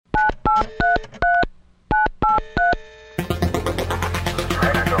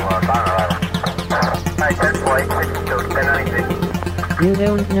You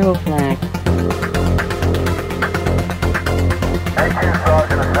don't know flag.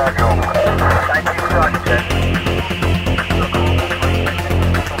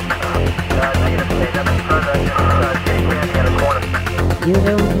 You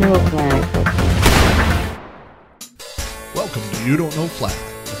don't know flag. Welcome to You Don't Know Flag,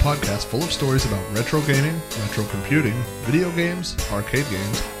 a podcast full of stories about retro gaming, retro computing, video games, arcade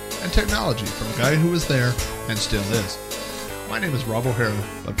games, and technology from a guy who was there and still is. My name is Rob O'Hara,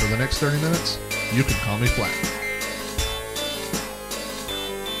 but for the next 30 minutes, you can call me Flag.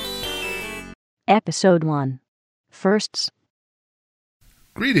 Episode 1. Firsts.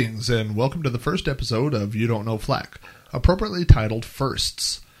 Greetings, and welcome to the first episode of You Don't Know Flag, appropriately titled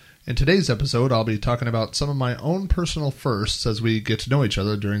Firsts. In today's episode, I'll be talking about some of my own personal firsts as we get to know each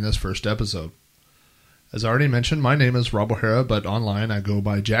other during this first episode. As I already mentioned, my name is Rob O'Hara, but online I go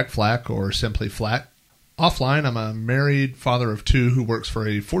by Jack Flack or simply Flack. Offline, I'm a married father of two who works for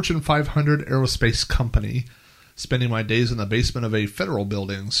a Fortune 500 aerospace company, spending my days in the basement of a federal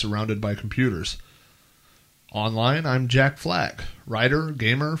building surrounded by computers. Online, I'm Jack Flack, writer,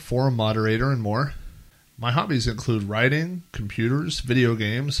 gamer, forum moderator, and more. My hobbies include writing, computers, video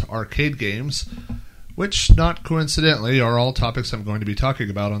games, arcade games, which, not coincidentally, are all topics I'm going to be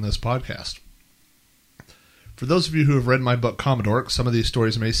talking about on this podcast. For those of you who have read my book Commodore, some of these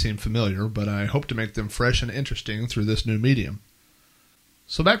stories may seem familiar, but I hope to make them fresh and interesting through this new medium.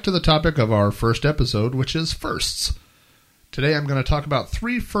 So back to the topic of our first episode, which is firsts. Today I'm going to talk about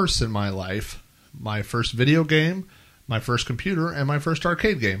 3 firsts in my life: my first video game, my first computer, and my first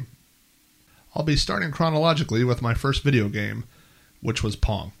arcade game. I'll be starting chronologically with my first video game, which was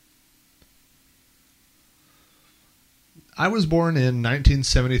Pong. I was born in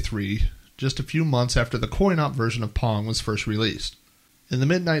 1973, just a few months after the coin-op version of Pong was first released. In the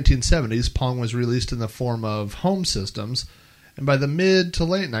mid-1970s, Pong was released in the form of home systems, and by the mid to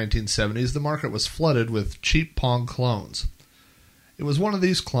late 1970s, the market was flooded with cheap Pong clones. It was one of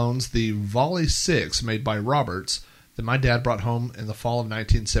these clones, the Volley 6, made by Roberts, that my dad brought home in the fall of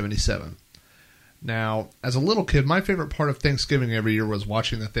 1977. Now, as a little kid, my favorite part of Thanksgiving every year was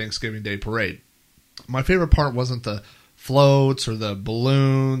watching the Thanksgiving Day Parade. My favorite part wasn't the floats or the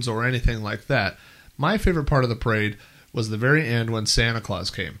balloons or anything like that. My favorite part of the parade was the very end when Santa Claus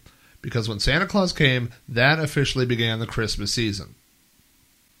came. Because when Santa Claus came, that officially began the Christmas season.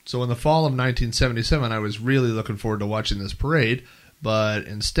 So in the fall of 1977, I was really looking forward to watching this parade, but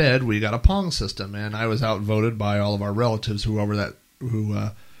instead we got a Pong system, and I was outvoted by all of our relatives who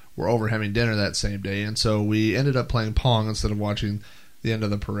were over having dinner that same day, and so we ended up playing Pong instead of watching the end of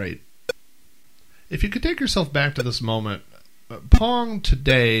the parade. If you could take yourself back to this moment, Pong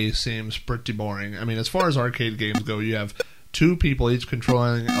today seems pretty boring. I mean, as far as arcade games go, you have 2 people each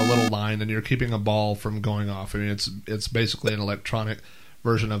controlling a little line, and you're keeping a ball from going off. I mean, it's basically an electronic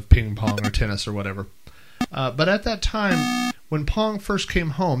version of ping pong or tennis or whatever. But at that time, when Pong first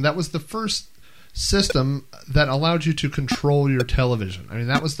came home, that was the first system that allowed you to control your television. I mean,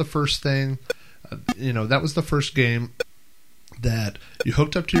 that was the first thing, that was the first game that you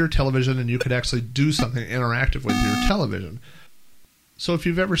hooked up to your television and you could actually do something interactive with your television. So if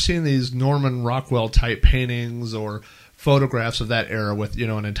you've ever seen these Norman Rockwell type paintings or photographs of that era with,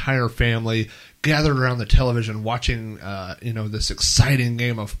 an entire family gathered around the television watching, this exciting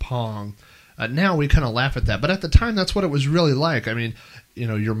game of Pong, now we kind of laugh at that. But at the time, that's what it was really like. I mean,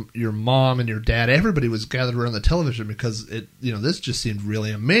 your mom and your dad, everybody was gathered around the television because this just seemed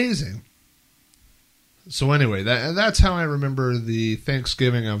really amazing. So anyway, that's how I remember the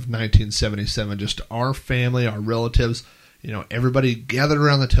Thanksgiving of 1977. Just our family, our relatives, everybody gathered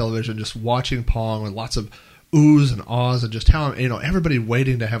around the television just watching Pong with lots of oohs and ahs, and just how, everybody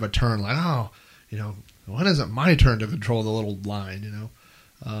waiting to have a turn. Like, when is it my turn to control the little line,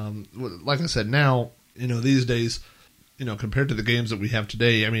 Like I said, now, these days, compared to the games that we have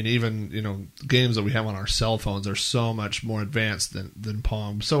today, I mean, even, games that we have on our cell phones are so much more advanced than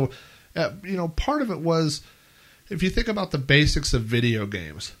Pong. So, part of it was, if you think about the basics of video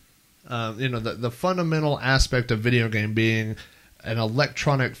games, the fundamental aspect of video game being an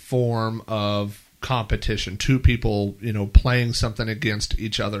electronic form of competition, 2 people, playing something against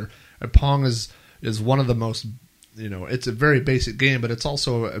each other. And Pong is one of the most, it's a very basic game, but it's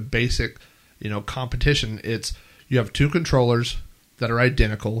also a basic, competition. You have 2 controllers that are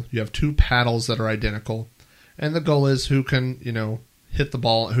identical, you have 2 paddles that are identical, and the goal is who can, hit the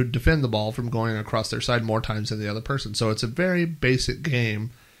ball, who defend the ball from going across their side more times than the other person. So it's a very basic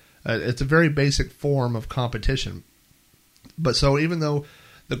game. It's a very basic form of competition. But so even though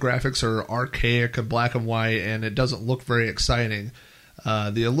the graphics are archaic and black and white and it doesn't look very exciting,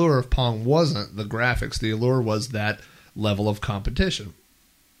 the allure of Pong wasn't the graphics. The allure was that level of competition.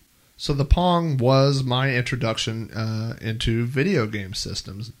 So the Pong was my introduction into video game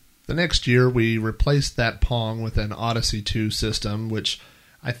systems. The next year, we replaced that Pong with an Odyssey 2 system, which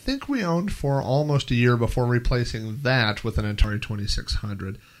I think we owned for almost a year before replacing that with an Atari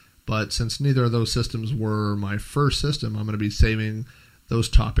 2600. But since neither of those systems were my first system, I'm going to be saving those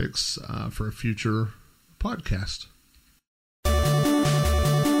topics for a future podcast.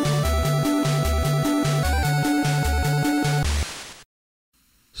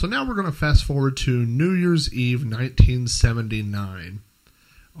 So now we're going to fast forward to New Year's Eve 1979.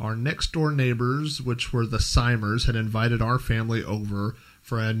 Our next door neighbors, which were the Simers, had invited our family over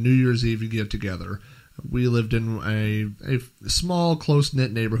for a New Year's Eve get-together. We lived in a small,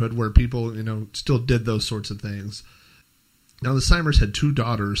 close-knit neighborhood where people, still did those sorts of things. Now, the Simers had 2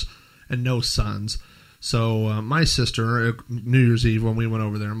 daughters and no sons. So my sister, New Year's Eve when we went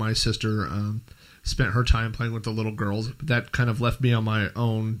over there, my sister spent her time playing with the little girls. That kind of left me on my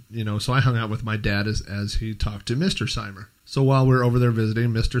own, so I hung out with my dad as he talked to Mr. Simer. So while we're over there visiting,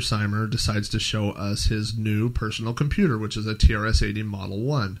 Mr. Simer decides to show us his new personal computer, which is a TRS-80 Model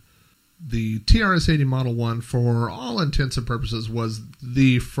 1. The TRS-80 Model 1, for all intents and purposes, was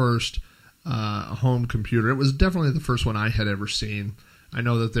the first home computer. It was definitely the first one I had ever seen. I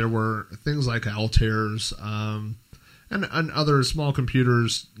know that there were things like Altairs and other small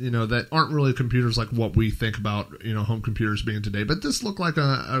computers, that aren't really computers like what we think about, home computers being today. But this looked like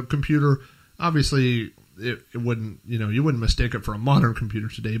a computer. Obviously, it wouldn't, you wouldn't mistake it for a modern computer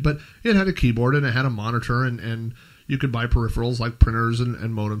today. But it had a keyboard and it had a monitor, and you could buy peripherals like printers and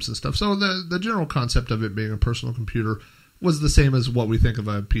modems and stuff. So the general concept of it being a personal computer was the same as what we think of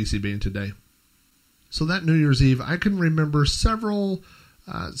a PC being today. So that New Year's Eve, I can remember several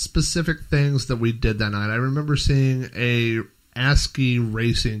specific things that we did that night. I remember seeing a ASCII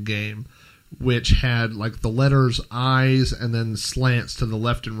racing game which had like the letters I's and then slants to the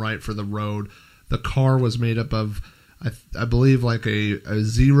left and right for the road. The car was made up of, I believe, like a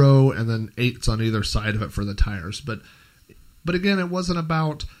 0 and then 8s on either side of it for the tires. But again, it wasn't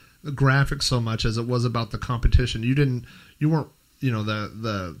about the graphics so much as it was about the competition. You weren't,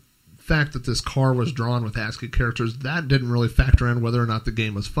 the fact that this car was drawn with ASCII characters, that didn't really factor in whether or not the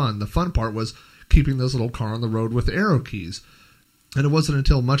game was fun. The fun part was keeping this little car on the road with arrow keys. And it wasn't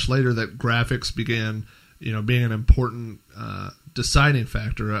until much later that graphics began, being an important deciding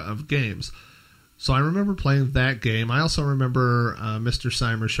factor of games. So I remember playing that game. I also remember Mr.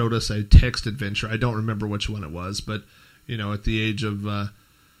 Simer showed us a text adventure. I don't remember which one it was, but at the age of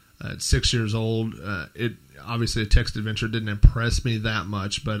at 6 years old, it obviously a text adventure didn't impress me that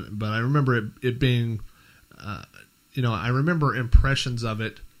much. But I remember it being, I remember impressions of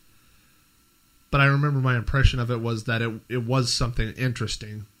it. But I remember my impression of it was that it was something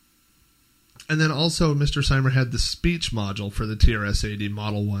interesting. And then also Mr. Simer had the speech module for the TRS-80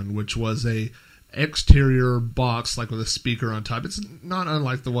 Model 1, which was a exterior box like with a speaker on top. It's not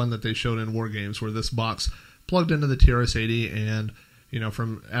unlike the one that they showed in War Games, where this box plugged into the TRS-80 and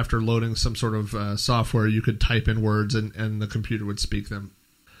from after loading some sort of software, you could type in words and the computer would speak them.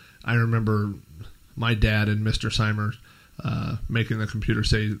 I remember my dad and Mr. Simer making the computer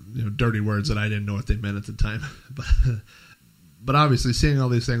say dirty words that I didn't know what they meant at the time. But obviously seeing all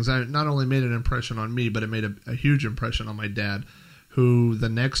these things, I not only made an impression on me, but it made a huge impression on my dad, who the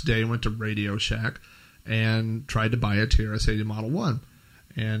next day went to Radio Shack and tried to buy a TRS-80 Model 1.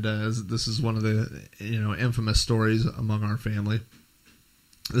 And this is one of the infamous stories among our family.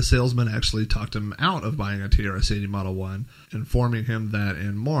 The salesman actually talked him out of buying a TRS-80 Model 1, informing him that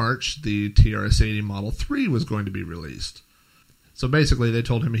in March, the TRS-80 Model 3 was going to be released. So basically, they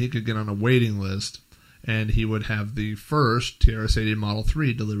told him he could get on a waiting list, and he would have the first TRS-80 Model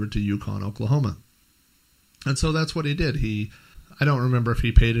 3 delivered to Yukon, Oklahoma. And so that's what he did. I don't remember if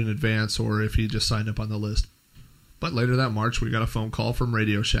he paid in advance or if he just signed up on the list. But later that March, we got a phone call from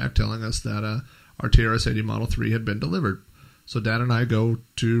Radio Shack telling us that our TRS-80 Model 3 had been delivered. So Dad and I go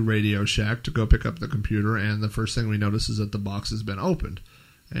to Radio Shack to go pick up the computer, and the first thing we notice is that the box has been opened,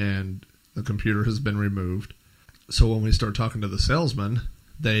 and the computer has been removed. So when we start talking to the salesman,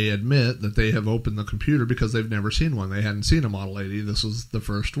 they admit that they have opened the computer because they've never seen one. They hadn't seen a Model 80. This was the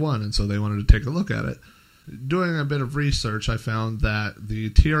first one, and so they wanted to take a look at it. Doing a bit of research, I found that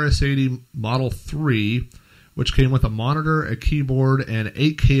the TRS-80 Model 3, which came with a monitor, a keyboard, and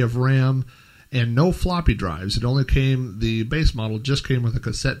 8K of RAM, and no floppy drives. The base model just came with a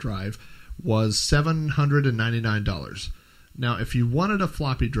cassette drive, was $799. Now, if you wanted a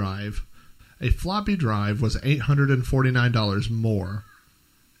floppy drive was $849 more,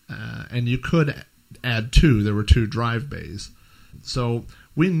 and you could add 2. There were 2 drive bays. So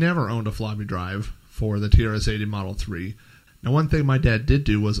we never owned a floppy drive for the TRS-80 Model 3. Now, one thing my dad did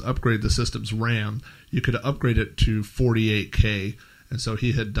do was upgrade the system's RAM. You could upgrade it to 48K, and so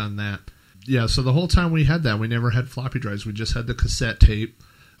he had done that. Yeah, so the whole time we had that, we never had floppy drives. We just had the cassette tape.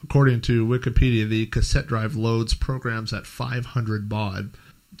 According to Wikipedia, the cassette drive loads programs at 500 baud.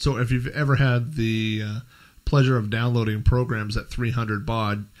 So if you've ever had the pleasure of downloading programs at 300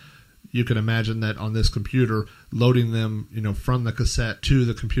 baud, you can imagine that on this computer, loading them, from the cassette to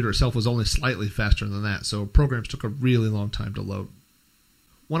the computer itself was only slightly faster than that. So programs took a really long time to load.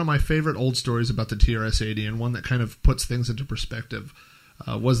 One of my favorite old stories about the TRS-80, and one that kind of puts things into perspective,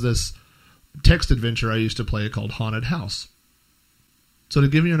 was this text adventure I used to play called Haunted House. So to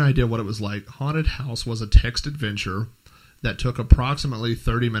give you an idea what it was like, Haunted House was a text adventure that took approximately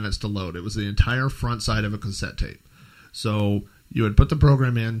 30 minutes to load. It was the entire front side of a cassette tape. So you would put the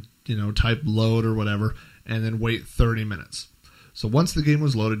program in, type load or whatever, and then wait 30 minutes. So once the game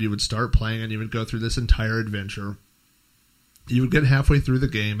was loaded, you would start playing and you would go through this entire adventure. You would get halfway through the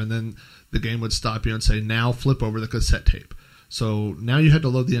game, and then the game would stop you and say, now flip over the cassette tape. So now you had to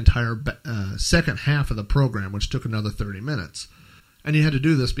load the entire second half of the program, which took another 30 minutes. And you had to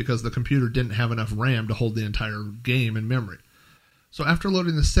do this because the computer didn't have enough RAM to hold the entire game in memory. So after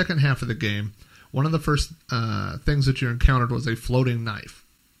loading the second half of the game, one of the first things that you encountered was a floating knife.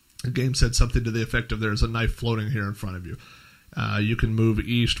 The game said something to the effect of, there's a knife floating here in front of you. You can move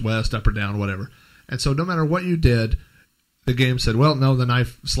east, west, up or down, whatever. And so no matter what you did, the game said, well, no, the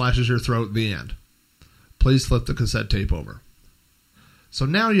knife slashes your throat, the end. Please flip the cassette tape over. So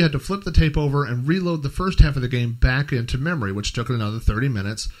now you had to flip the tape over and reload the first half of the game back into memory, which took another 30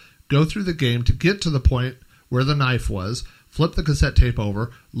 minutes, go through the game to get to the point where the knife was, flip the cassette tape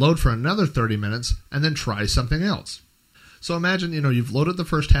over, load for another 30 minutes, and then try something else. So imagine, you've loaded the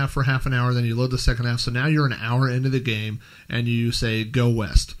first half for half an hour, then you load the second half, so now you're an hour into the game, and you say, go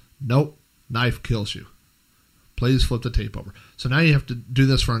west. Nope, knife kills you. Please flip the tape over. So now you have to do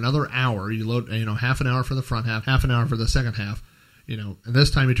this for another hour. You load, half an hour for the front half an hour for the second half, and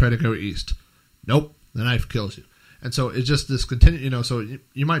this time you try to go east. Nope, the knife kills you. And so it's just this continue, so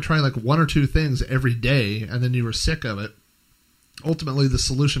you might try like one or two things every day, and then you were sick of it. Ultimately, the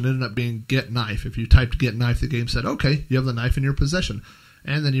solution ended up being get knife. If you typed get knife, the game said, okay, you have the knife in your possession.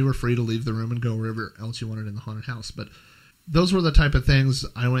 And then you were free to leave the room and go wherever else you wanted in the haunted house. But those were the type of things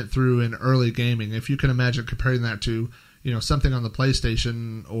I went through in early gaming. If you can imagine comparing that to, something on the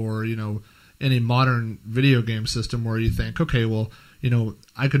PlayStation or, any modern video game system where you think, okay, well,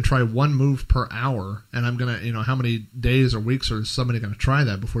 I can try one move per hour, and I'm going to, how many days or weeks are somebody going to try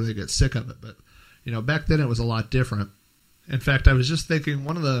that before they get sick of it? But, back then it was a lot different. In fact, I was just thinking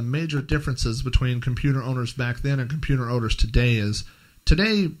one of the major differences between computer owners back then and computer owners today is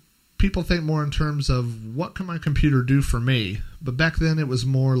today people think more in terms of what can my computer do for me? But back then it was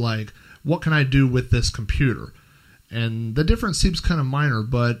more like, what can I do with this computer? And the difference seems kind of minor,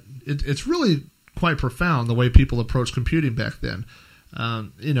 but it's really quite profound the way people approach computing back then.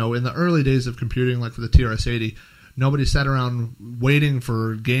 In the early days of computing, like for the TRS-80, nobody sat around waiting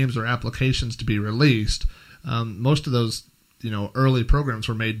for games or applications to be released. Most of those early programs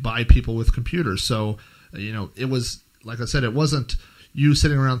were made by people with computers. So, it was, like I said, it wasn't you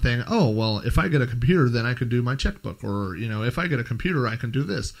sitting around thinking, oh, well, if I get a computer, then I can do my checkbook. Or, if I get a computer, I can do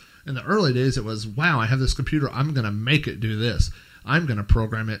this. In the early days, it was, wow, I have this computer. I'm going to make it do this. I'm going to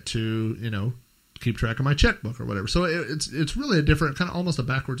program it to, keep track of my checkbook or whatever. So it's really a different, kind of almost a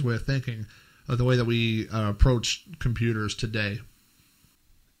backwards way of thinking of the way that we approach computers today.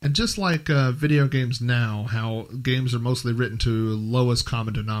 And just like video games now, how games are mostly written to lowest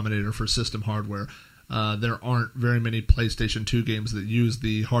common denominator for system hardware, there aren't very many PlayStation 2 games that use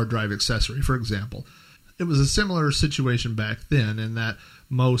the hard drive accessory, for example. It was a similar situation back then in that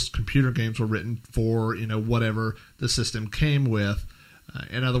most computer games were written for, whatever the system came with.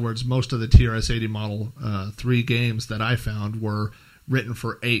 In other words, most of the TRS-80 Model 3 games that I found were written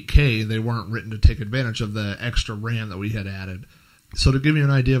for 8K. They weren't written to take advantage of the extra RAM that we had added. So to give you an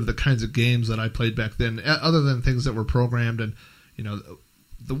idea of the kinds of games that I played back then, other than things that were programmed, and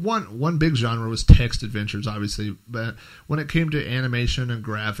the one big genre was text adventures, obviously. But when it came to animation and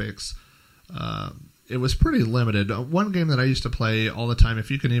graphics, it was pretty limited. One game that I used to play all the time,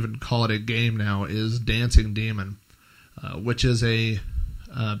 if you can even call it a game now, is Dancing Demon, which is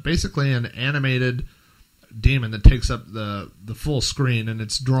basically an animated demon that takes up the full screen, and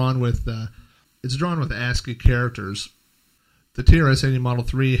it's drawn with ASCII characters. The TRS-80 Model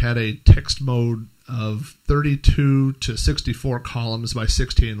 3 had a text mode of 32 to 64 columns by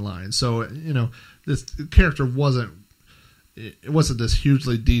 16 lines. So, this character wasn't this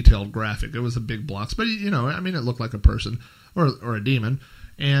hugely detailed graphic. It was a big blocks, but, it looked like a person or a demon.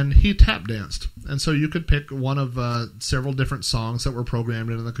 and he tap danced. And so you could pick one of several different songs that were programmed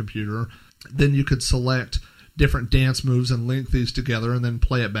into the computer. Then you could select different dance moves and link these together and then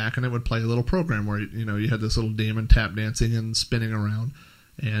play it back, and it would play a little program where you had this little demon tap dancing and spinning around,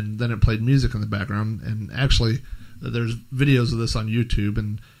 and then it played music in the background. And actually there's videos of this on YouTube,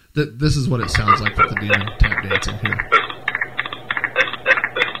 and this is what it sounds like with the demon tap dancing here.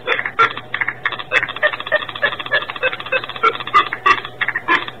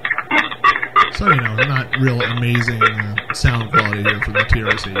 So, not real amazing sound quality here for the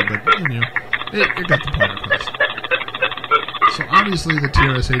TRS-80, but, it got the point across. So, obviously, the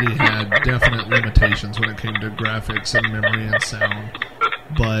TRS-80 had definite limitations when it came to graphics and memory and sound,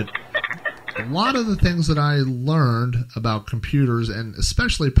 but a lot of the things that I learned about computers, and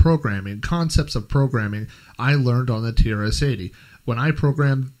especially programming, concepts of programming, I learned on the TRS-80. When I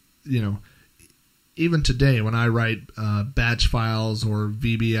programmed, even today, when I write batch files or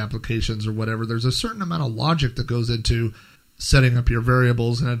VB applications or whatever, there's a certain amount of logic that goes into setting up your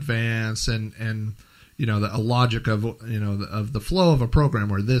variables in advance, and a logic of of the flow of a program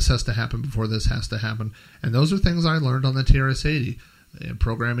where this has to happen before this has to happen. And those are things I learned on the TRS-80.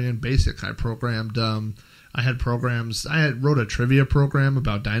 Programming in BASIC, I programmed. I had programs. I wrote a trivia program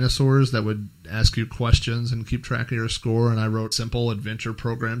about dinosaurs that would ask you questions and keep track of your score. And I wrote simple adventure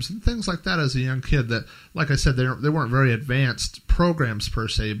programs and things like that as a young kid. That, like I said, they weren't very advanced programs per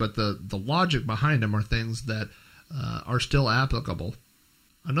se, but the logic behind them are things that are still applicable.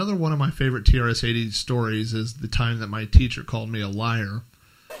 Another one of my favorite TRS-80 stories is the time that my teacher called me a liar.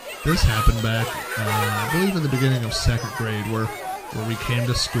 This happened back, I believe, in the beginning of second grade, where we came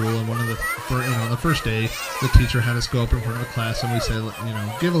to school, and on the first day, the teacher had us go up in front of the class, and we said,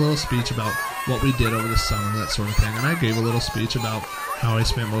 give a little speech about what we did over the summer, that sort of thing. And I gave a little speech about how I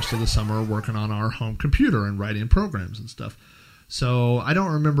spent most of the summer working on our home computer and writing programs and stuff. So I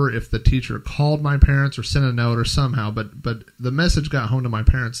don't remember if the teacher called my parents or sent a note or somehow, but the message got home to my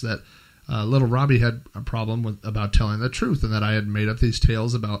parents that little Robbie had a problem about telling the truth, and that I had made up these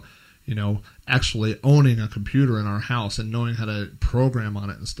tales about actually owning a computer in our house and knowing how to program on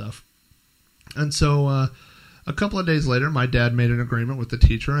it and stuff. And so a couple of days later, my dad made an agreement with the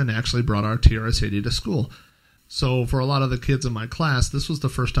teacher and actually brought our TRS-80 to school. So for a lot of the kids in my class, this was the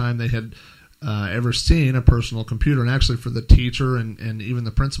first time they had ever seen a personal computer. And actually for the teacher and even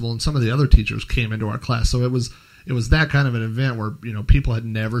the principal and some of the other teachers came into our class. So it was that kind of an event where, people had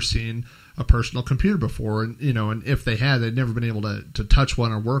never seen a personal computer before, and and if they had, they'd never been able to touch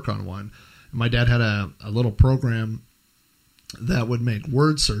one or work on one. And my dad had a little program that would make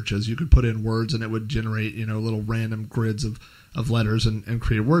word searches. You could put in words and it would generate little random grids of letters and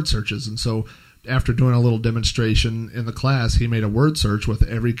create word searches. And so after doing a little demonstration in the class, he made a word search with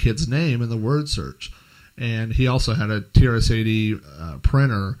every kid's name in the word search. And he also had a TRS-80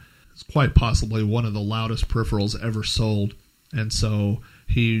 printer. It's quite possibly one of the loudest peripherals ever sold. And so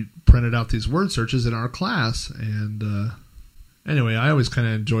he printed out these word searches in our class. And anyway, I always kind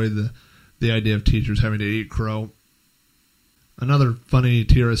of enjoyed the idea of teachers having to eat crow. Another funny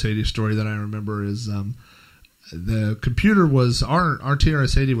TRS-80 story that I remember is the computer was, our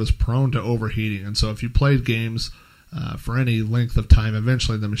TRS-80 was prone to overheating. And so if you played games for any length of time,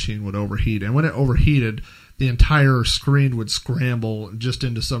 eventually the machine would overheat. And when it overheated, the entire screen would scramble just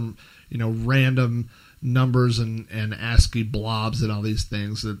into some random numbers and ASCII blobs and all these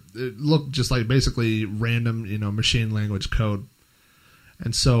things that it looked just like basically random machine language code.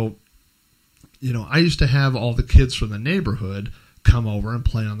 And so I used to have all the kids from the neighborhood come over and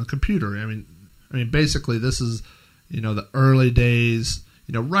play on the computer. I mean basically this is the early days,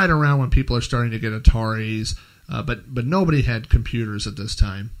 right around when people are starting to get Ataris, but nobody had computers at this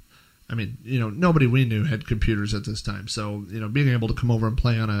time. I mean, nobody we knew had computers at this time. So, being able to come over and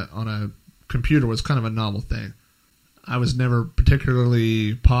play on a computer was kind of a novel thing. I was never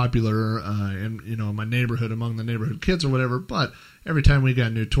particularly popular in my neighborhood among the neighborhood kids or whatever, but every time we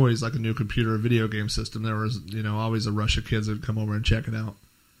got new toys like a new computer or video game system, there was always a rush of kids that would come over and check it out.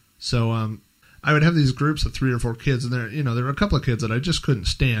 So I would have these groups of 3 or 4 kids, and there were a couple of kids that I just couldn't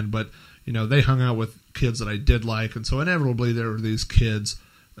stand, but they hung out with kids that I did like, and so inevitably there were these kids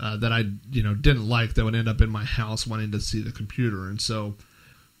that I didn't like that would end up in my house wanting to see the computer. And so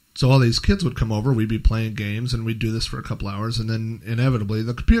all these kids would come over, we'd be playing games, and we'd do this for a couple hours, and then inevitably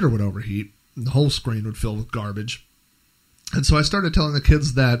the computer would overheat, and the whole screen would fill with garbage. And so I started telling the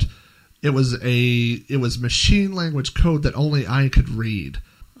kids that it was machine language code that only I could read.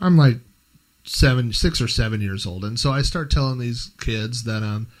 I'm like 6 or 7 years old, and so I start telling these kids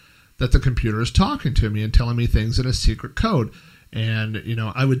that the computer is talking to me and telling me things in a secret code. And,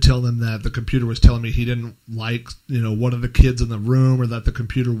 I would tell them that the computer was telling me he didn't like, one of the kids in the room, or that the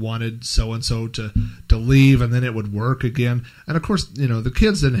computer wanted so-and-so to leave, and then it would work again. And, of course, the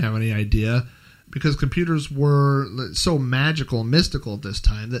kids didn't have any idea, because computers were so magical and mystical at this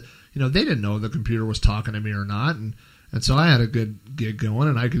time that, they didn't know if the computer was talking to me or not. And so I had a good gig going,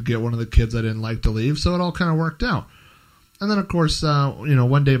 and I could get one of the kids I didn't like to leave, so it all kind of worked out. And then, of course,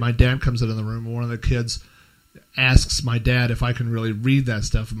 one day my dad comes into the room, and one of the kids asks my dad if I can really read that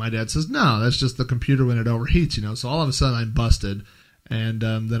stuff, and my dad says, no, that's just the computer when it overheats, So all of a sudden I'm busted, and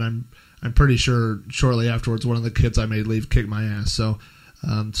then I'm pretty sure shortly afterwards one of the kids I made leave kicked my ass. So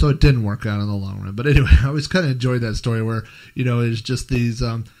it didn't work out in the long run. But anyway, I always kind of enjoyed that story where it's just these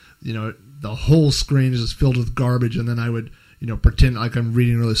the whole screen is just filled with garbage, and then I would pretend like I'm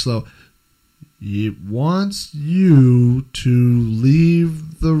reading really slow. It wants you to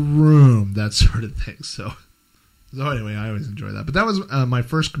leave the room, that sort of thing. So anyway, I always enjoy that. But that was my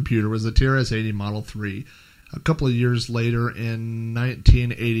first computer, was the TRS-80 Model 3. A couple of years later, in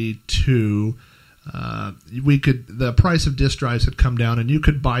 1982, the price of disk drives had come down, and you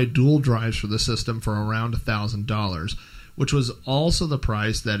could buy dual drives for the system for around $1,000, which was also the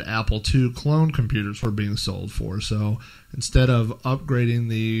price that Apple II clone computers were being sold for. So instead of upgrading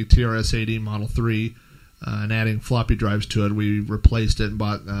the TRS-80 Model 3 and adding floppy drives to it, we replaced it and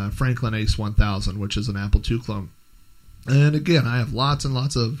bought Franklin Ace 1000, which is an Apple II clone. And again, I have lots and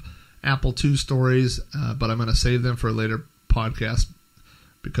lots of Apple II stories, but I'm going to save them for a later podcast,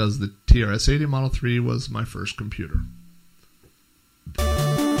 because the TRS-80 Model 3 was my first computer.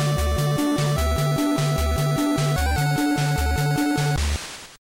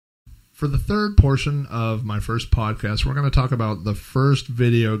 For the third portion of my first podcast, we're going to talk about the first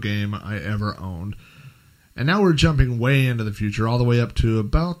video game I ever owned. And now we're jumping way into the future, all the way up to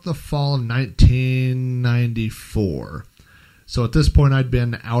about the fall of 1994. So at this point, I'd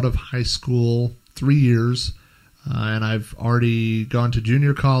been out of high school 3 years, and I've already gone to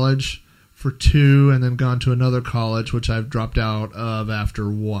junior college for 2, and then gone to another college, which I've dropped out of after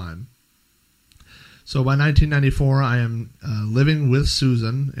 1. So by 1994, I am living with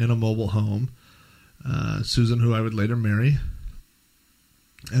Susan in a mobile home. Susan, who I would later marry.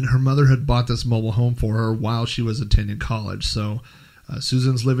 And her mother had bought this mobile home for her while she was attending college. So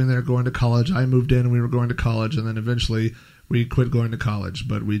Susan's living there, going to college. I moved in, and we were going to college. And then eventually we quit going to college,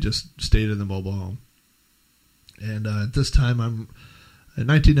 but we just stayed in the mobile home. And at this time, in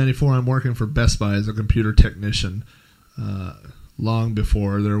 1994, I'm working for Best Buy as a computer technician. Long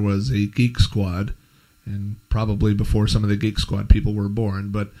before there was a Geek Squad, and probably before some of the Geek Squad people were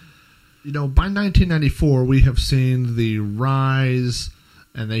born. But, by 1994, we have seen the rise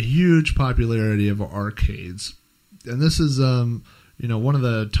and the huge popularity of arcades. And this is, one of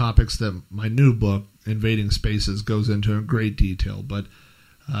the topics that my new book, Invading Spaces, goes into in great detail. But,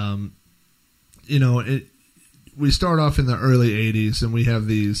 we start off in the early 80s, and we have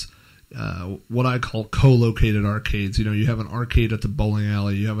these what I call co-located arcades. You have an arcade at the bowling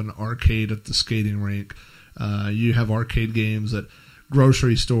alley, you have an arcade at the skating rink, you have arcade games at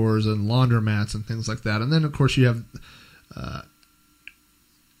grocery stores and laundromats and things like that. And then, of course, you have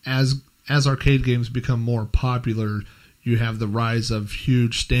as arcade games become more popular, you have the rise of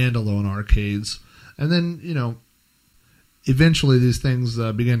huge standalone arcades. And then, eventually these things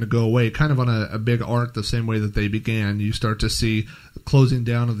begin to go away, kind of on a big arc the same way that they began. You start to see the closing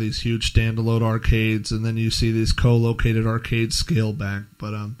down of these huge standalone arcades, and then you see these co-located arcades scale back.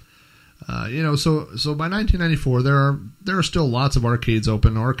 But so by 1994, there are still lots of arcades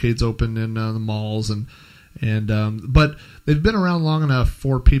open in the malls, but they've been around long enough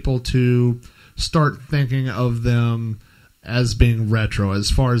for people to start thinking of them as being retro, as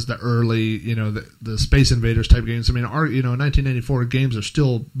far as the early, the Space Invaders type games. I mean, in 1994, games are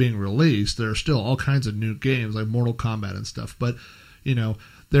still being released. There are still all kinds of new games like Mortal Kombat and stuff. But,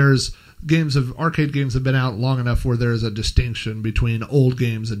 there's arcade games have been out long enough where there is a distinction between old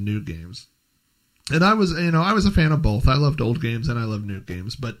games and new games. And I was a fan of both. I loved old games and I loved new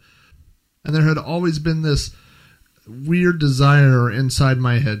games. And there had always been this weird desire inside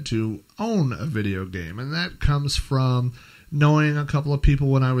my head to own a video game. And that comes from knowing a couple of people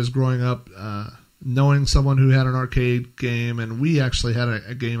when I was growing up, knowing someone who had an arcade game, and we actually had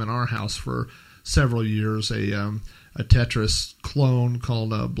a game in our house for several years, a Tetris clone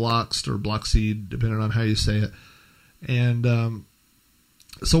called Bloxed or Bloxseed, depending on how you say it. And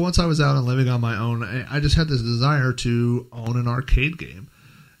so once I was out and living on my own, I just had this desire to own an arcade game.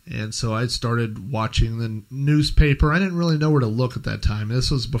 And so I started watching the newspaper. I didn't really know where to look at that time. This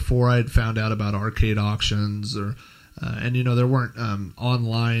was before I had found out about arcade auctions, and there weren't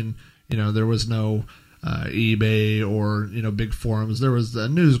online. There was no eBay or big forums. There was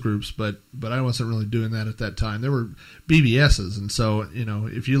news groups, but I wasn't really doing that at that time. There were BBSs, and so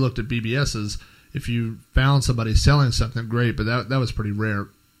if you looked at BBSs, if you found somebody selling something, great, but that was pretty rare.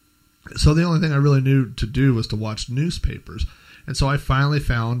 So the only thing I really knew to do was to watch newspapers, and so I finally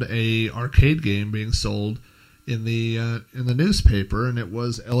found a arcade game being sold in the newspaper, and it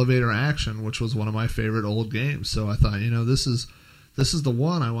was Elevator Action, which was one of my favorite old games. So I thought, this is the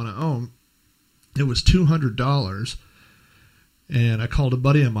one I want to own. It was $200, and I called a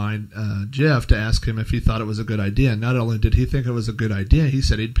buddy of mine, Jeff, to ask him if he thought it was a good idea. And not only did he think it was a good idea, he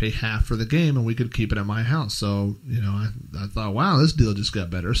said he'd pay half for the game and we could keep it at my house. So, I thought, wow, this deal just got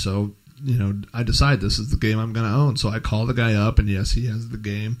better. So, I decided this is the game I'm going to own. So I called the guy up, and yes, he has the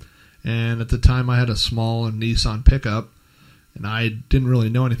game. And at the time, I had a small Nissan pickup, and I didn't really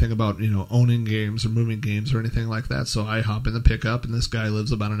know anything about, owning games or moving games or anything like that. So I hop in the pickup, and this guy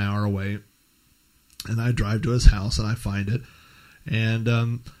lives about an hour away. And I drive to his house, and I find it.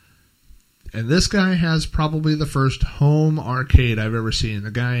 And this guy has probably the first home arcade I've ever seen. The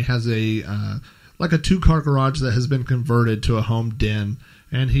guy has a 2-car garage that has been converted to a home den,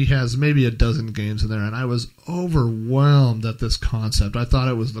 and he has maybe a dozen games in there. And I was overwhelmed at this concept. I thought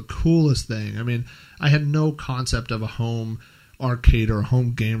it was the coolest thing. I mean, I had no concept of a home arcade or a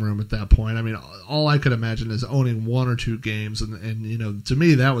home game room at that point. I mean, all I could imagine is owning 1 or 2 games, and to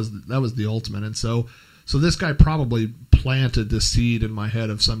me that was the ultimate. And so this guy probably planted the seed in my head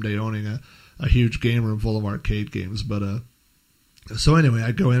of someday owning a huge game room full of arcade games. But so anyway,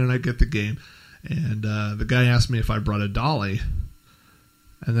 I go in and I get the game, and the guy asked me if I brought a dolly,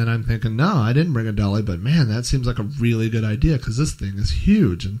 and then I'm thinking, no, I didn't bring a dolly, but man, that seems like a really good idea because this thing is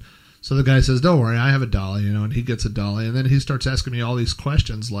huge. And so the guy says, don't worry, I have a dolly, and he gets a dolly. And then he starts asking me all these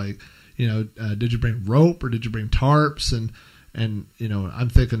questions like, did you bring rope or did you bring tarps? And I'm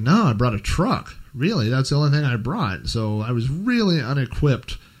thinking, no, I brought a truck. Really, that's the only thing I brought. So I was really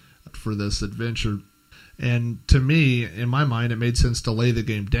unequipped for this adventure. And to me, in my mind, it made sense to lay the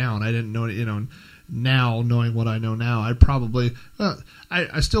game down. I didn't know, now knowing what I know now, I probably,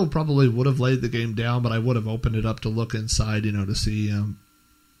 I still probably would have laid the game down, but I would have opened it up to look inside, to see,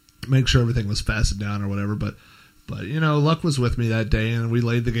 make sure everything was fastened down or whatever. But luck was with me that day, and we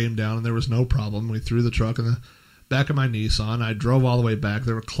laid the game down, and there was no problem. We threw the truck in the back of my Nissan. I drove all the way back.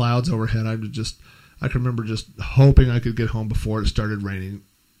 There were clouds overhead. I can remember just hoping I could get home before it started raining.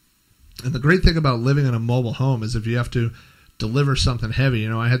 And the great thing about living in a mobile home is if you have to deliver something heavy,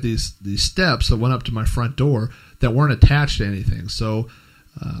 I had these steps that went up to my front door that weren't attached to anything. So,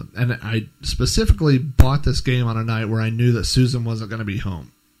 and I specifically bought this game on a night where I knew that Susan wasn't going to be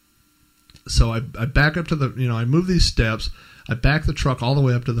home. So I back up to I move these steps, I back the truck all the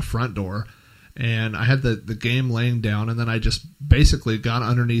way up to the front door, and I had the game laying down, and then I just basically got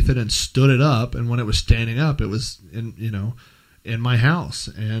underneath it and stood it up, and when it was standing up, it was in my house.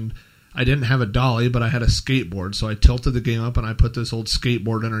 And I didn't have a dolly, but I had a skateboard, so I tilted the game up, and I put this old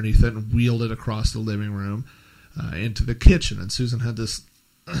skateboard underneath it and wheeled it across the living room into the kitchen. And Susan had this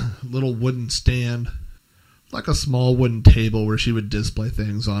little wooden stand, like a small wooden table where she would display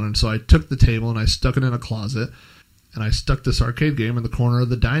things on. And so I took the table and I stuck it in a closet, and I stuck this arcade game in the corner of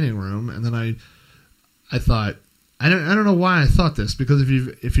the dining room. And then I thought, I don't know why I thought this, because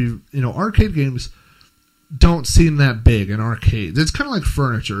if you arcade games don't seem that big in arcades. It's kind of like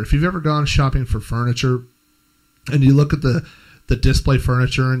furniture. If you've ever gone shopping for furniture and you look at the display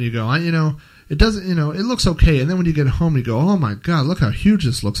furniture and you go, it doesn't, it looks okay. And then when you get home, you go, oh my God, look how huge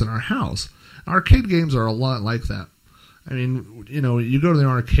this looks in our house. Arcade games are a lot like that. I mean, you go to the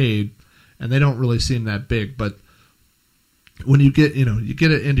arcade and they don't really seem that big, but when you get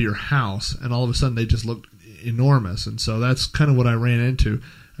it into your house and all of a sudden they just look enormous. And so that's kind of what I ran into.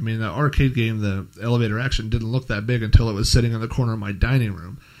 I mean, the arcade game, the Elevator Action, didn't look that big until it was sitting in the corner of my dining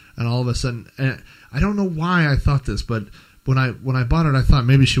room. And all of a sudden, and I don't know why I thought this, but when I bought it, I thought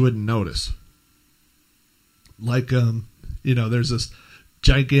maybe she wouldn't notice. Like, there's this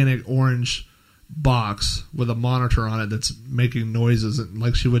gigantic orange box with a monitor on it that's making noises, and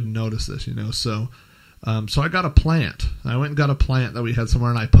like she wouldn't notice this, So I got a plant. I went and got a plant that we had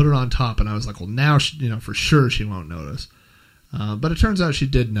somewhere, and I put it on top, and I was like, well, now, for sure she won't notice. But it turns out she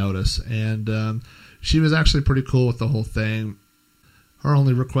did notice, and she was actually pretty cool with the whole thing. Her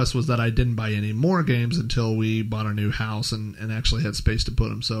only request was that I didn't buy any more games until we bought a new house and actually had space to put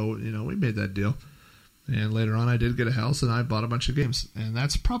them. So, we made that deal. And later on, I did get a house, and I bought a bunch of games. And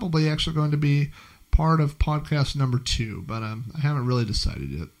that's probably actually going to be part of podcast number 2, but I haven't really decided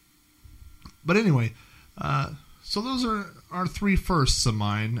yet. But anyway, so those are our 3 firsts of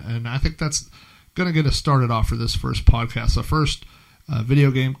mine, and I think that's going to get us started off for this first podcast. The first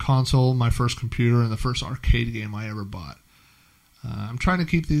video game console, my first computer, and the first arcade game I ever bought. I'm trying to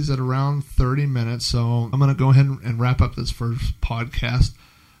keep these at around 30 minutes, so I'm going to go ahead and wrap up this first podcast.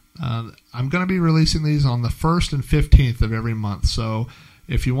 I'm going to be releasing these on the 1st and 15th of every month, so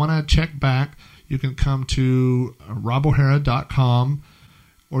if you want to check back, you can come to robohara.com,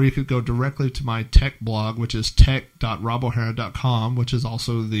 or you could go directly to my tech blog, which is tech.robohara.com, which is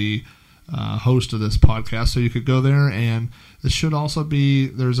also the host of this podcast. So you could go there, and this should also be,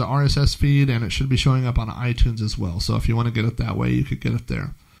 there's an RSS feed, and it should be showing up on iTunes as well. So if you want to get it that way, you could get it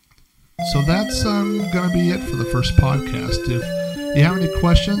there. So that's going to be it for the first podcast. If you have any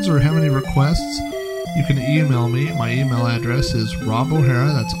questions or have any requests, you can email me. My email address is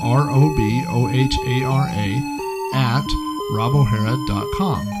robohara, that's ROBOHARA, at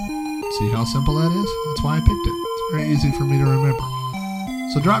robohara.com. See how simple that is? That's why I picked it. It's very easy for me to remember.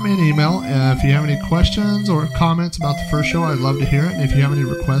 So drop me an email if you have any questions or comments about the first show. I'd love to hear it. And if you have any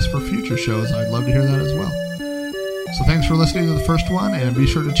requests for future shows, I'd love to hear that as well. So thanks for listening to the first one, and be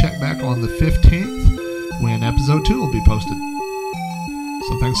sure to check back on the 15th when episode 2 will be posted.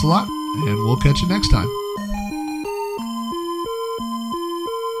 So thanks a lot, and we'll catch you next time.